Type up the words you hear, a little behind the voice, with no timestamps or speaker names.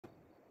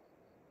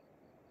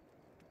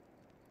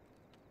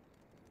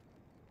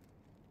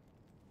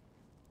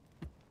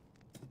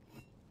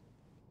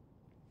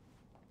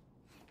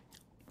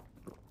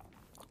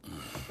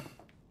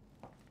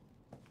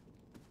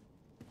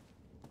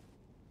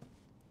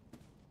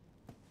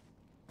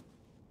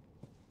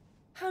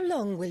How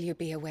long will you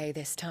be away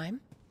this time?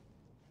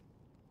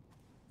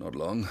 Not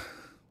long.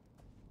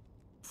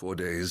 4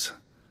 days,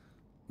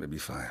 maybe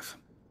 5.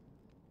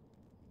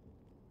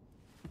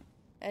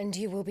 And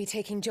you will be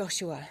taking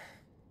Joshua?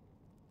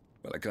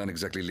 Well, I can't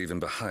exactly leave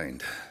him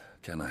behind,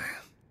 can I?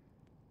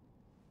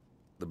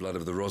 The blood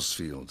of the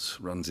Rosfields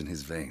runs in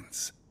his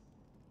veins.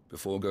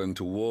 Before going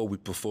to war, we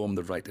perform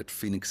the rite at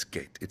Phoenix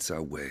Gate. It's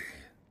our way.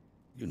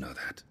 You know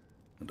that.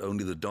 And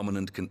only the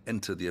dominant can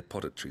enter the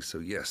apothecary, so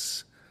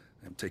yes,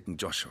 I'm taking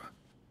Joshua.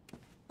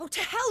 Oh, to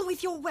hell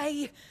with your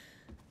way!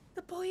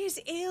 The boy is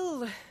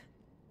ill.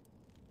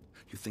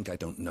 You think I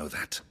don't know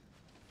that?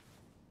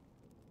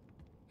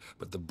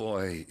 But the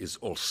boy is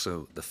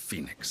also the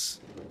Phoenix.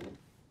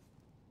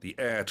 The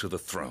heir to the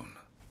throne.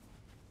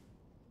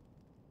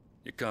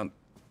 You can't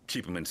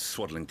keep him in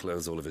swaddling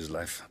clothes all of his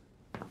life.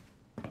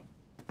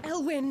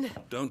 Elwyn!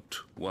 Don't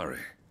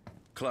worry.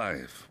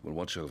 Clive will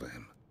watch over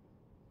him.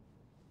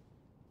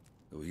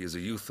 Though he is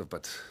a youth of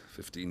but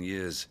 15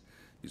 years,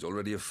 he's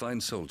already a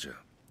fine soldier.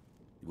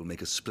 He will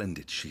make a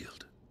splendid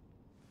shield.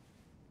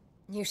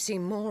 You see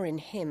more in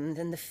him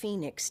than the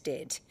Phoenix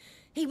did.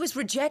 He was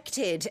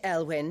rejected,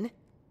 Elwyn.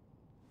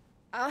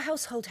 Our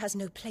household has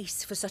no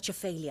place for such a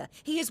failure.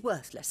 He is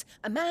worthless,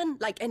 a man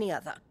like any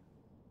other.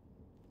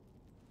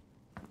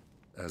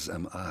 As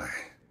am I,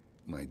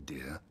 my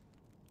dear.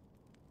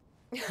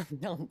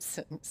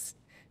 Nonsense.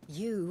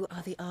 You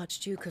are the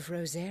Archduke of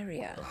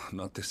Rosaria. Oh,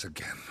 not this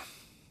again.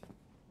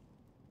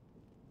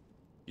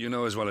 You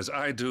know as well as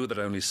I do that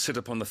I only sit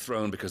upon the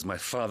throne because my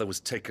father was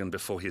taken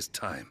before his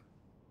time.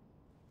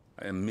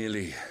 I am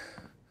merely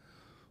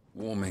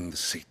warming the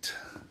seat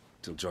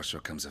till Joshua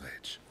comes of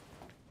age.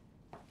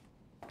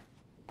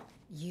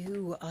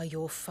 You are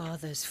your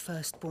father's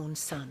firstborn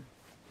son,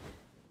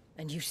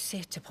 and you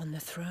sit upon the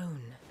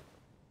throne.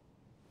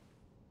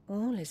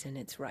 All is in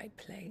its right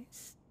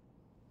place.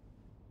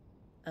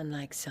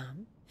 Unlike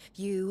some,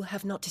 you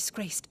have not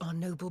disgraced our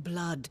noble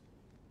blood.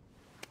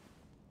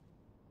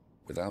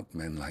 Without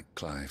men like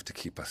Clive to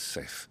keep us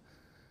safe,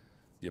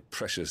 your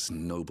precious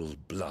noble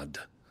blood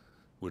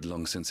would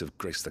long since have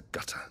graced the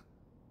gutter.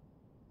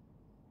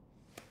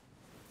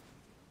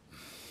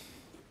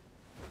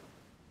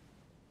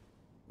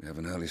 We have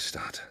an early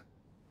start.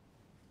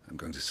 I'm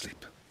going to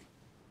sleep.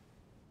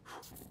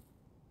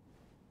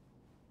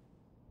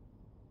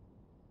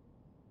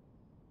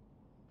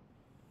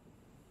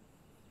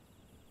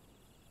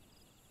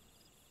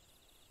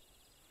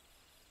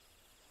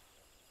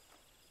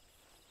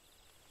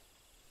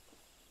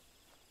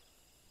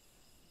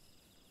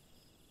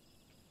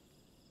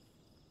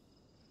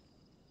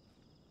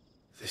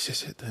 This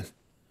is it then.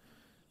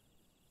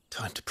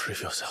 Time to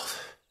prove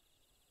yourself.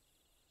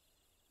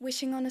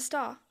 Wishing on a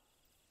star?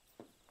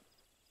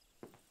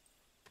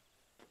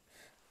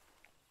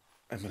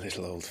 I'm a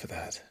little old for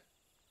that.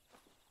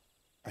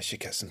 I should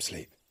get some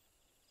sleep.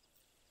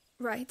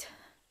 Right.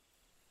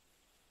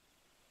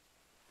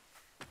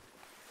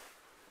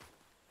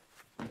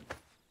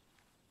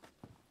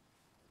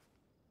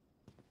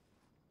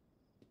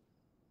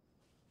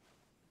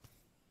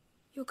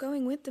 You're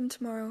going with them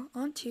tomorrow,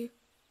 aren't you?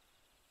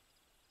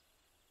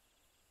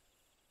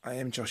 I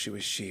am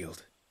Joshua's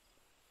shield.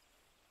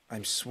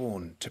 I'm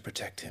sworn to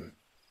protect him.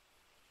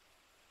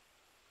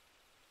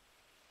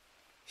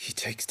 He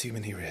takes too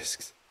many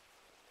risks.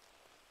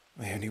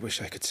 I only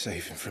wish I could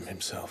save him from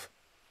himself.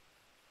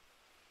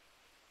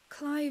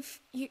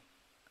 Clive, you...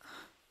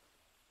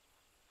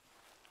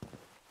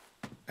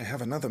 I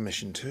have another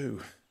mission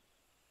too.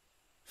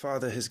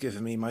 Father has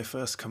given me my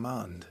first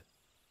command.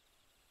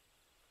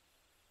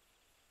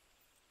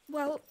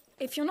 Well,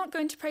 if you're not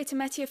going to pray to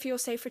Metia for your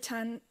safe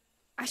return,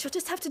 I shall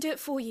just have to do it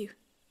for you.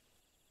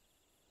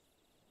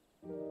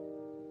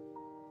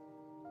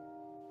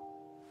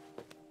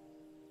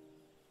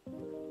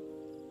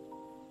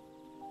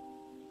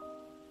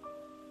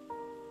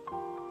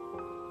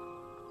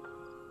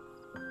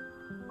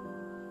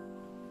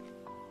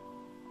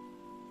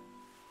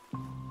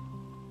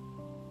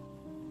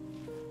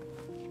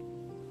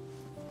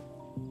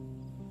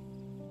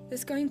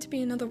 There's going to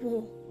be another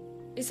war,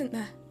 isn't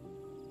there?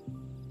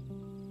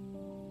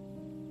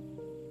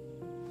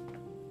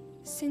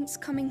 Since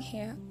coming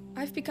here,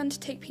 I've begun to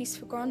take peace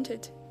for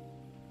granted.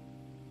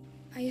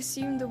 I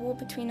assumed the war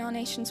between our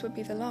nations would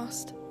be the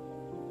last.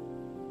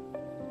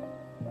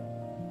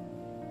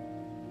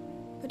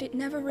 But it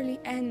never really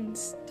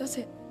ends, does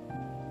it?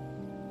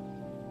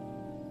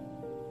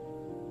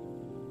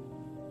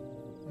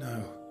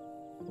 No.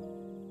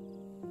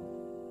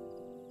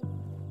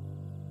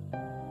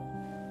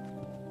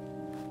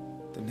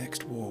 The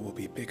next war will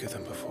be bigger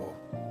than before.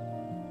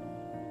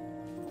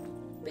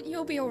 But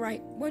you'll be all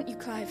right, won't you,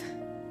 Clive?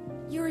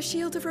 You're a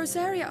shield of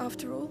Rosaria,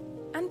 after all,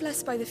 and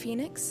blessed by the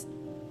Phoenix.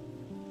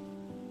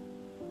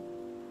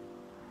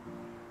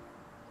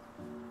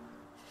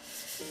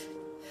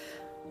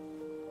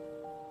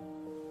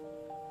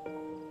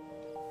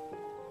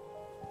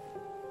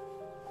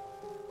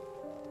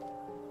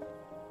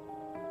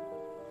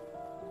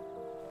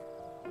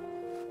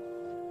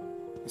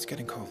 It's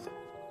getting cold.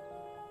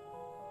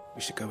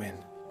 We should go in.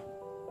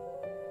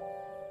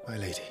 My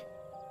lady.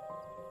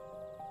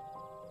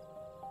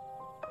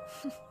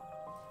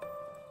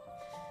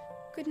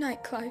 Good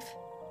night, Clive.